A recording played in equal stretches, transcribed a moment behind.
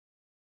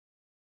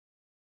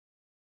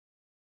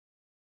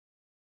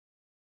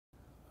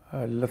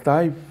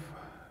لطائف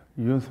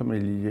یوں سمجھ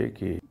لیجئے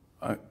کہ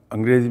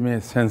انگریزی میں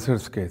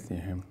سینسرز کہتے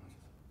ہیں.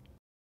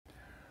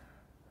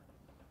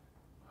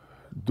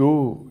 دو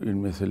ان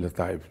میں سے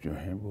لطائف جو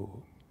ہیں وہ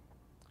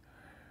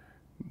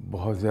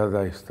بہت زیادہ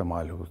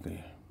استعمال ہوتے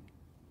ہیں.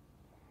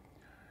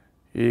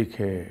 ایک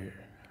ہے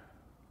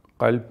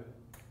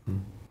قلب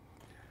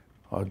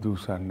اور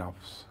دوسرا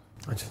نفس.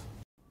 اچھا.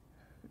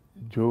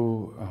 جو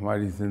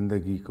ہماری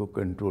زندگی کو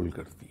کنٹرول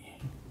کرتی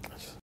ہیں.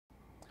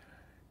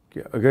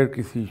 کہ اگر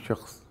کسی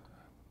شخص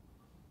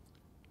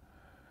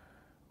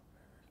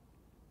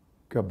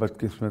کا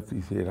بدقسمتی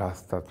سے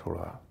راستہ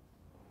تھوڑا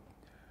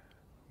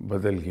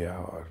بدل گیا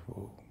اور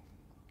وہ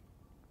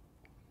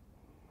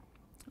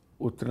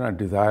اتنا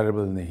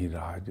ڈیزائربل نہیں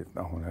رہا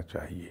جتنا ہونا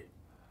چاہیے،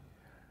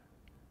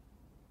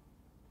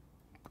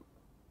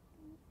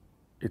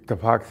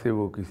 اتفاق سے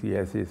وہ کسی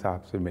ایسے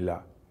صاحب سے ملا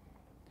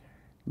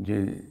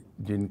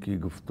جن کی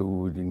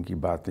گفتگو، جن کی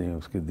باتیں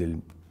اس کے دل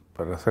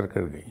پر اثر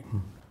کر گئیں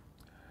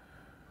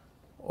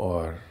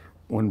اور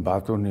ان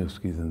باتوں نے اس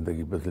کی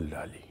زندگی بدل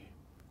ڈالی.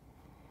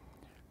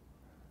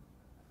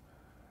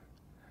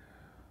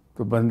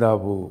 تو بندہ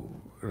وہ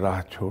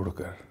راہ چھوڑ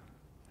کر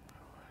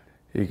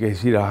ایک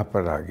ایسی راہ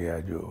پر آ گیا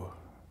جو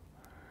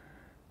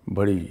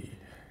بڑی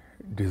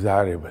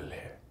ڈیزائربل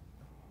ہے.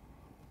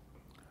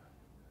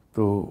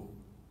 تو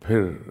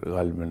پھر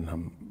غالباً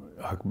ہم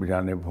حق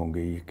بجانب ہوں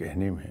گے یہ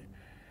کہنے میں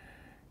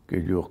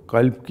کہ جو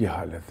قلب کی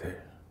حالت ہے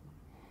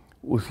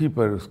اسی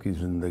پر اس کی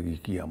زندگی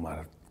کی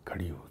عمارت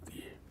کھڑی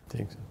ہوتی ہے.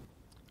 ٹھیک ہے.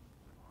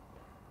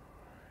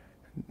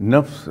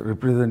 نفس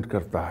ریپریزنٹ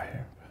کرتا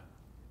ہے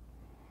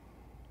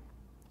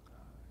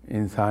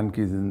انسان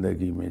کی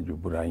زندگی میں جو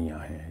برائیاں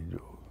ہیں، جو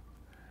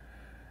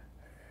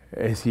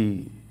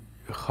ایسی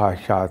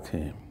خواہشات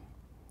ہیں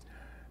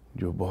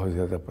جو بہت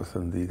زیادہ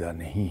پسندیدہ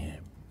نہیں ہیں،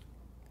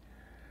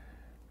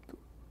 تو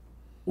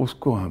اس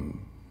کو ہم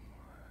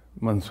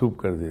منسوب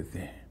کر دیتے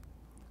ہیں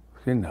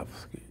اس کے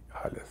نفس کی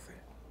حالت سے.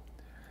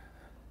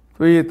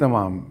 تو یہ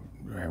تمام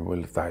جو ہیں وہ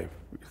لطائف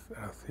اس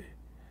طرح سے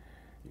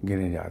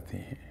گنے جاتے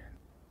ہیں،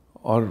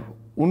 اور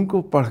ان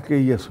کو پڑھ کے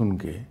یا سن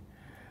کے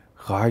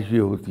خواہش یہ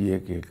ہوتی ہے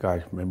کہ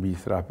کاش میں بھی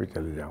اس راہ پہ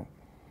چلے جاؤں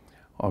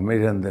اور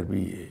میرے اندر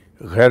بھی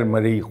یہ غیر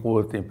مرئی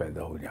قوتیں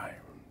پیدا ہو جائیں.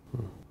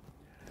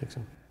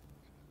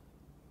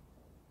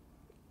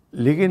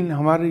 لیکن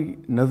ہماری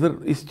نظر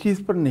اس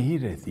چیز پر نہیں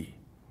رہتی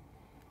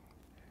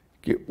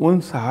کہ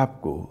ان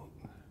صاحب کو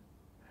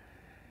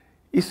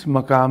اس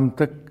مقام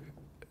تک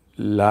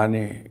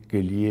لانے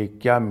کے لیے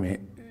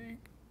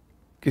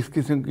کس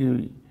قسم کی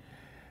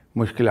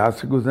مشکلات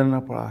سے گزرنا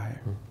پڑا ہے،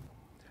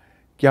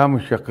 کیا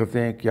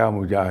مشقتیں، کیا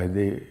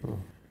مجاہدے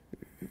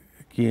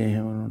کیے ہیں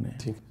انہوں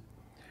نے،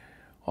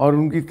 اور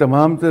ان کی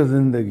تمام تر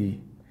زندگی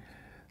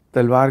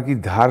تلوار کی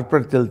دھار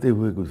پر چلتے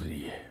ہوئے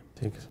گزری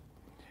ہے.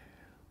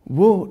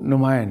 وہ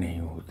نمایاں نہیں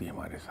ہوتی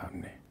ہمارے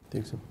سامنے.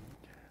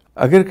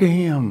 اگر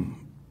کہیں ہم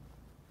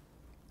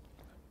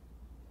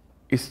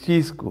اس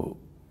چیز کو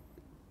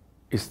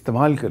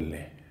استعمال کر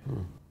لیں،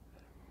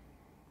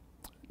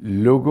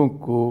 لوگوں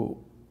کو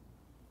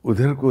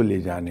ادھر کو لے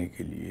جانے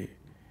کے لیے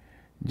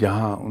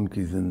جہاں ان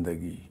کی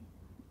زندگی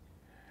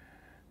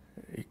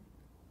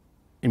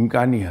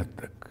امکانی حد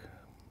تک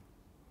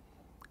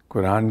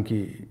قرآن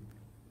کی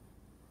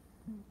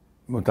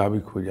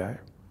مطابق ہو جائے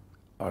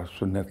اور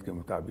سنت کے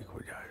مطابق ہو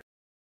جائے.